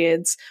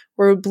periods.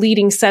 We're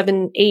bleeding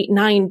 7, 8,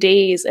 9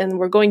 days, and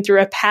we're going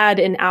through a pad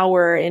an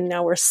hour, and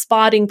now we're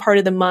spotting part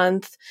of the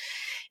month.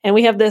 And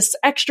we have this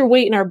extra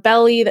weight in our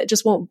belly that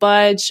just won't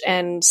budge,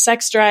 and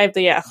sex drive.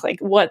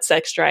 Like what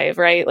sex drive,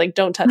 right? Like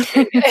don't touch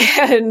me.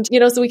 And,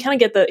 so we kind of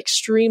get the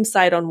extreme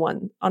side on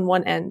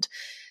one end.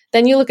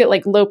 Then you look at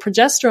like low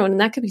progesterone,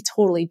 and that could be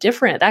totally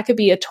different. That could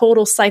be a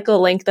total cycle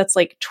length that's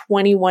like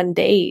 21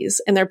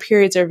 days, and their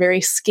periods are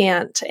very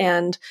scant,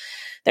 and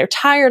they're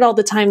tired all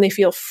the time. They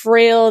feel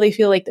frail. They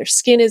feel like their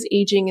skin is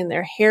aging and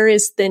their hair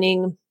is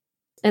thinning.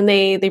 And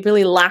they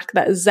really lack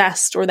that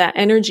zest or that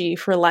energy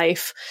for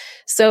life.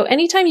 So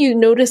anytime you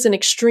notice an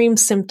extreme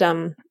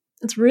symptom,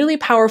 it's really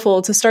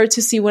powerful to start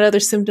to see what other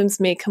symptoms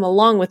may come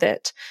along with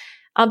it.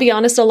 I'll be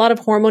honest, a lot of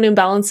hormone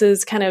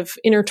imbalances kind of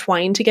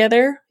intertwine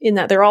together in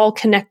that they're all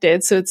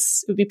connected. So it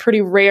would be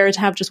pretty rare to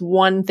have just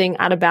one thing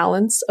out of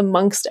balance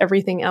amongst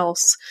everything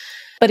else.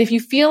 But if you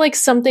feel like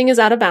something is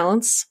out of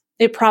balance,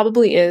 it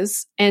probably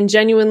is. And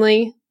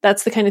genuinely,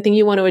 that's the kind of thing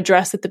you want to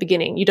address at the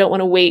beginning. You don't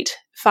want to wait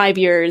 5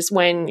 years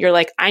when you're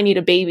like, I need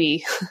a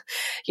baby,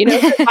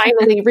 to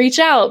finally reach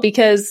out,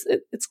 because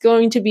it's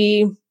going to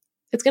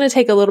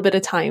take a little bit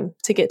of time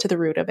to get to the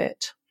root of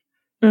it.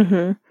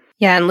 Mm-hmm.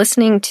 Yeah. And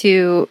listening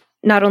to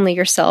not only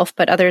yourself,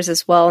 but others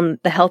as well in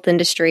the health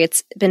industry,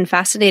 it's been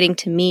fascinating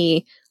to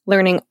me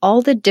learning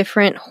all the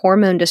different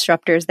hormone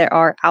disruptors there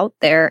are out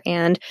there.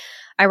 And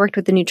I worked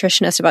with a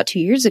nutritionist about 2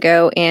 years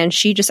ago, and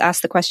she just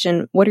asked the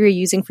question, what are you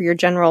using for your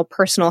general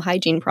personal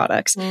hygiene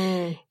products?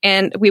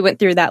 And we went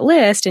through that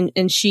list,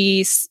 and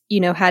she's,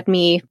 had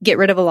me get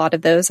rid of a lot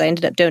of those. I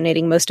ended up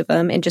donating most of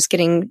them and just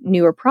getting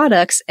newer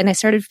products. And I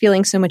started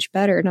feeling so much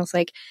better. And I was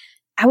like,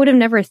 I would have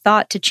never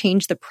thought to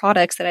change the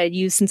products that I'd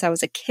used since I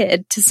was a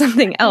kid to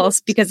something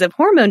else because of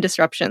hormone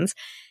disruptions.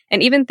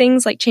 And even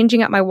things like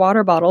changing out my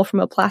water bottle from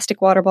a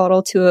plastic water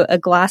bottle to a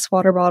glass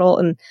water bottle,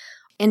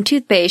 and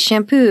toothpaste,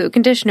 shampoo,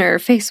 conditioner,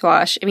 face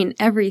wash. I mean,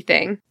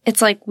 everything.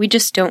 It's like we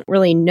just don't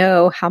really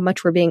know how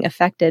much we're being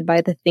affected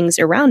by the things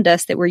around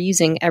us that we're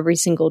using every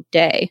single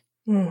day.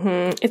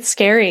 Mm-hmm. It's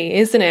scary,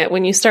 isn't it?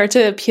 When you start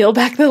to peel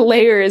back the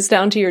layers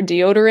down to your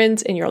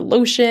deodorant and your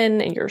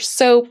lotion and your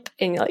soap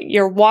and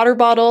your water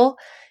bottle.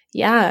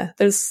 Yeah,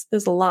 there's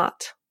a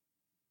lot.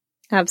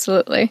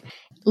 Absolutely.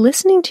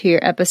 Listening to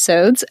your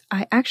episodes,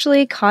 I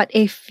actually caught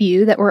a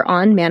few that were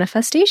on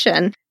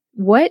manifestation.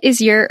 What is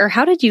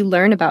how did you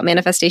learn about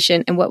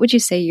manifestation, and what would you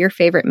say your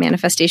favorite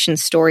manifestation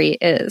story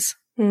is?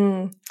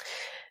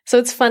 So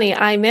it's funny.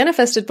 I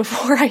manifested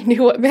before I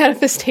knew what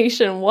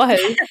manifestation was.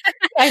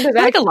 I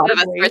think a lot of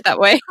us are that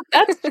way.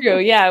 That's true.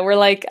 Yeah. We're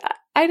like,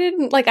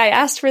 I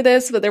asked for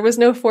this, but there was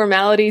no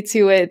formality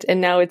to it, and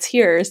now it's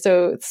here.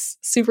 So it's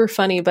super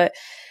funny. But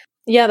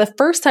yeah, the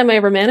first time I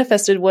ever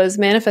manifested was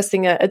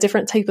manifesting a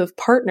different type of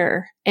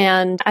partner.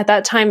 And at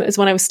that time, it was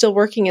when I was still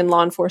working in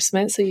law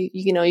enforcement. So,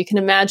 you can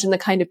imagine the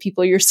kind of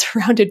people you're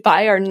surrounded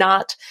by are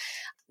not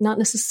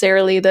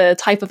necessarily the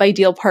type of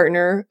ideal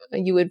partner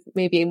you would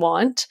maybe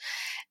want.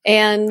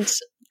 And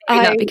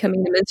not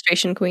becoming the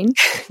menstruation queen.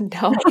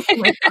 No. Oh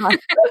my God.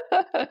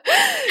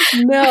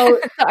 No.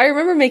 I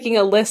remember making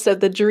a list of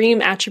the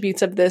dream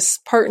attributes of this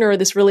partner or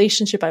this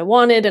relationship I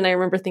wanted. And I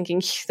remember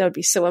thinking that would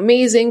be so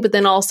amazing. But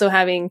then also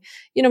having,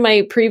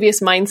 my previous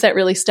mindset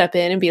really step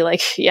in and be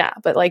like, yeah,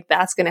 but like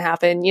that's going to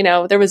happen.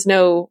 There was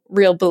no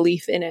real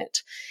belief in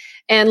it.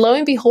 And lo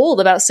and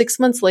behold, about 6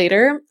 months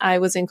later, I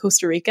was in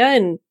Costa Rica,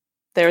 and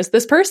there's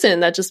this person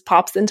that just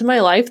pops into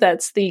my life.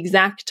 That's the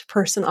exact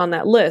person on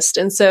that list.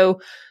 And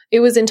so it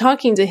was in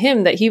talking to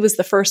him that he was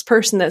the first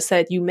person that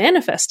said, you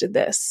manifested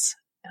this.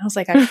 And I was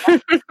like,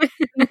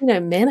 I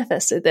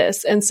manifested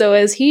this. And so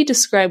as he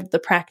described the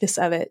practice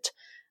of it,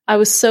 I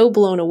was so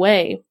blown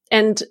away.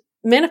 And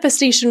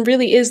manifestation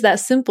really is that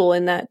simple,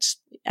 in that,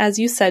 as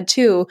you said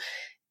too,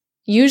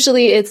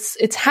 usually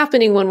it's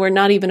happening when we're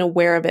not even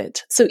aware of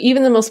it. So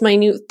even the most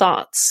minute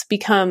thoughts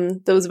become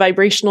those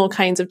vibrational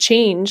kinds of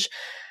change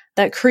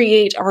that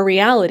create our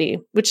reality,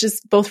 which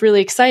is both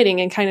really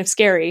exciting and kind of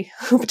scary,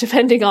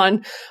 depending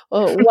on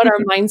what our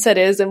mindset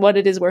is and what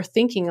it is we're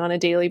thinking on a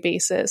daily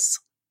basis.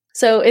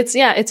 So it's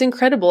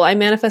incredible. I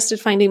manifested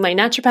finding my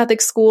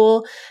naturopathic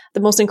school, the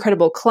most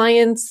incredible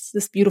clients,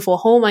 this beautiful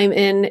home I'm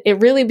in.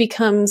 It really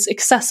becomes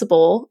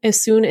accessible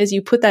as soon as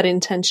you put that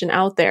intention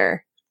out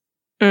there.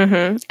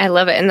 Mm-hmm. I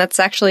love it. And that's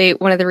actually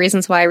one of the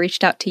reasons why I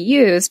reached out to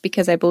you, is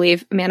because I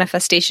believe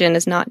manifestation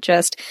is not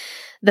just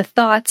the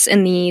thoughts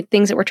and the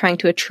things that we're trying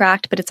to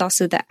attract, but it's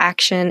also the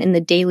action and the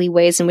daily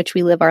ways in which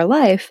we live our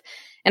life.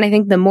 And I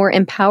think the more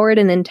empowered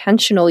and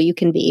intentional you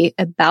can be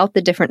about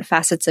the different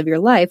facets of your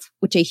life,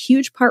 which a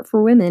huge part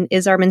for women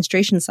is our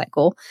menstruation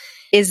cycle,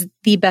 is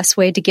the best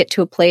way to get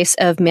to a place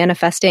of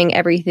manifesting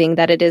everything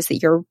that it is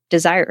that you're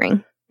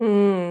desiring.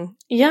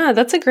 Yeah,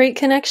 that's a great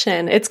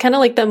connection. It's kind of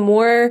like the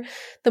more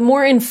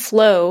in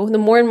flow, the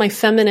more in my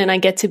feminine I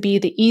get to be,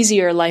 the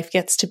easier life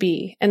gets to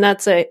be. And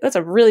that's a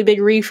really big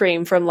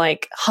reframe from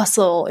like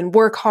hustle and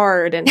work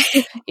hard and,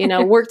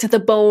 work to the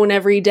bone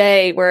every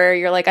day, where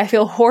you're like, I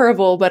feel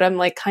horrible, but I'm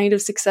like kind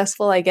of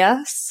successful, I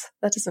guess.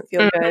 That doesn't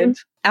feel good.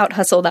 Out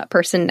hustle that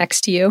person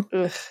next to you.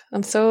 Ugh,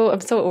 I'm so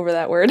over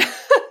that word.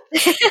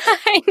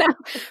 I know.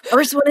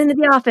 First one into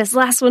the office,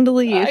 last one to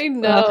leave. I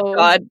know. Oh,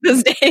 God,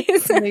 those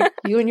days. Like,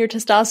 you and your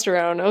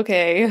testosterone.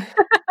 Okay.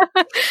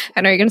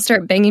 And are you going to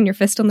start banging your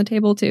fist on the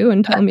table too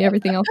and telling me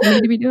everything else I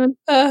need to be doing?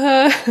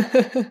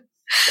 It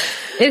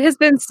has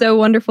been so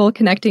wonderful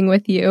connecting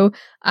with you.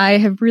 I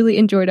have really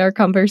enjoyed our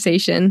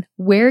conversation.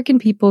 Where can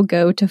people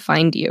go to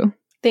find you?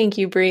 Thank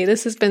you, Brie.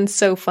 This has been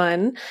so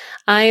fun.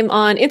 I'm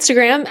on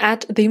Instagram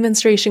at The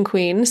Menstruation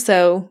Queen,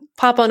 so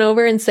pop on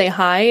over and say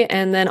hi.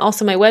 And then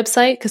also my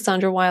website,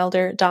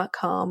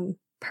 CassandraWilder.com.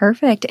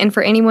 Perfect. And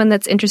for anyone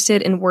that's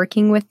interested in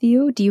working with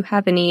you, do you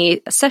have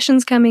any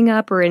sessions coming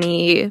up or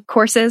any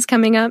courses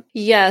coming up?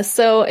 Yeah.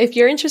 So if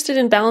you're interested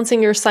in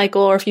balancing your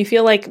cycle, or if you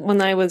feel like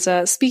when I was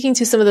speaking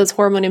to some of those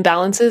hormone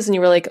imbalances and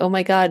you were like, oh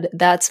my God,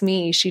 that's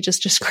me, she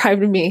just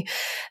described me,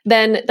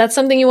 then that's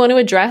something you want to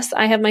address.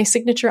 I have my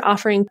signature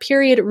offering,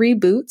 Period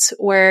Reboot,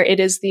 where it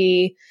is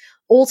the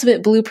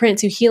ultimate blueprint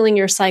to healing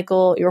your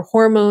cycle, your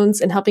hormones,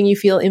 and helping you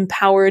feel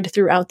empowered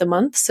throughout the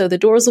month. So the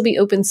doors will be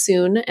open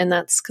soon, and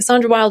that's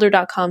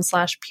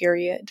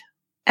CassandraWilder.com/period.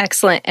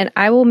 Excellent. And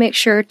I will make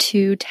sure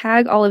to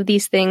tag all of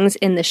these things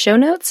in the show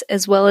notes,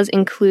 as well as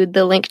include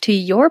the link to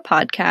your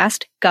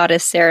podcast,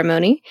 Goddess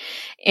Ceremony,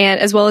 and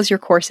as well as your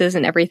courses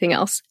and everything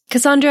else.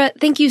 Cassandra,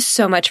 thank you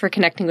so much for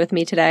connecting with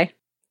me today.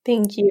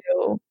 Thank you.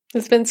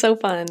 It's been so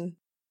fun.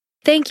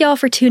 Thank y'all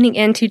for tuning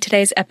in to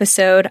today's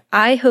episode.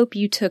 I hope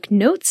you took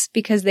notes,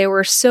 because there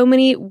were so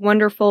many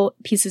wonderful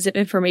pieces of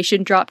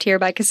information dropped here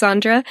by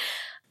Cassandra.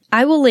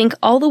 I will link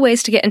all the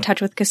ways to get in touch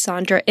with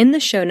Cassandra in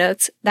the show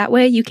notes. That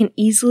way you can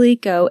easily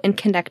go and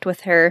connect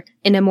with her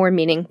in a more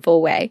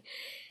meaningful way.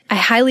 I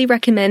highly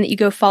recommend that you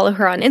go follow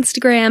her on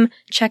Instagram,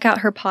 check out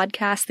her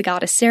podcast, The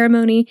Goddess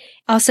Ceremony.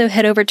 Also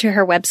head over to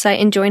her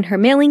website and join her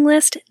mailing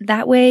list.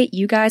 That way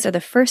you guys are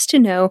the first to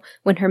know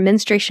when her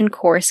menstruation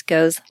course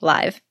goes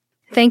live.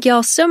 Thank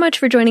y'all so much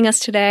for joining us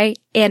today.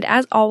 And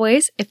as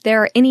always, if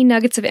there are any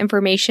nuggets of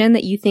information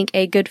that you think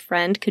a good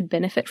friend could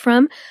benefit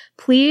from,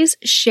 please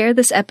share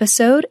this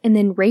episode and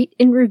then rate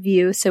and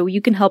review so you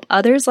can help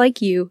others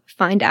like you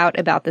find out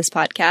about this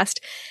podcast.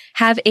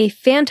 Have a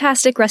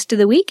fantastic rest of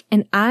the week,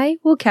 and I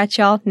will catch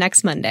y'all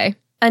next Monday.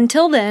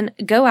 Until then,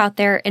 go out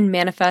there and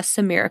manifest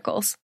some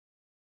miracles.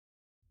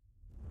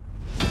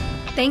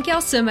 Thank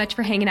y'all so much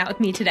for hanging out with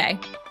me today.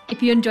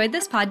 If you enjoyed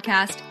this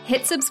podcast,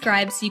 hit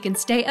subscribe so you can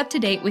stay up to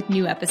date with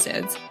new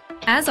episodes.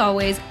 As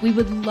always, we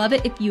would love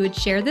it if you would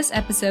share this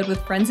episode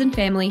with friends and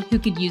family who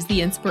could use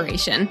the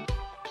inspiration.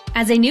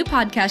 As a new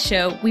podcast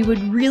show, we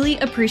would really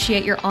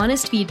appreciate your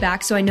honest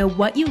feedback so I know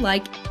what you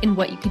like and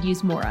what you could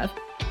use more of.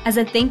 As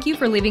a thank you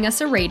for leaving us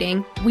a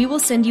rating, we will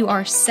send you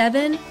our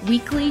 7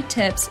 weekly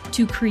tips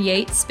to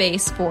create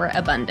space for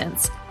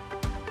abundance.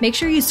 Make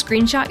sure you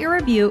screenshot your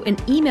review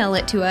and email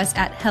it to us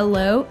at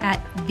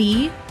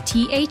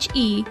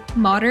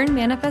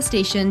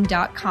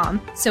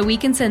hello@themodernmanifestation.com so we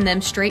can send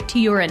them straight to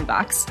your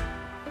inbox.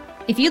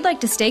 If you'd like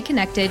to stay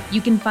connected, you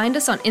can find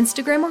us on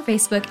Instagram or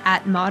Facebook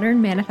at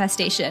Modern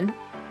Manifestation,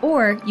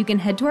 or you can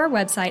head to our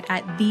website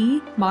at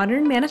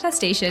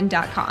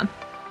themodernmanifestation.com.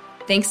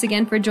 Thanks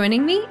again for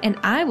joining me, and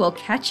I will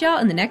catch y'all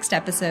in the next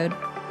episode.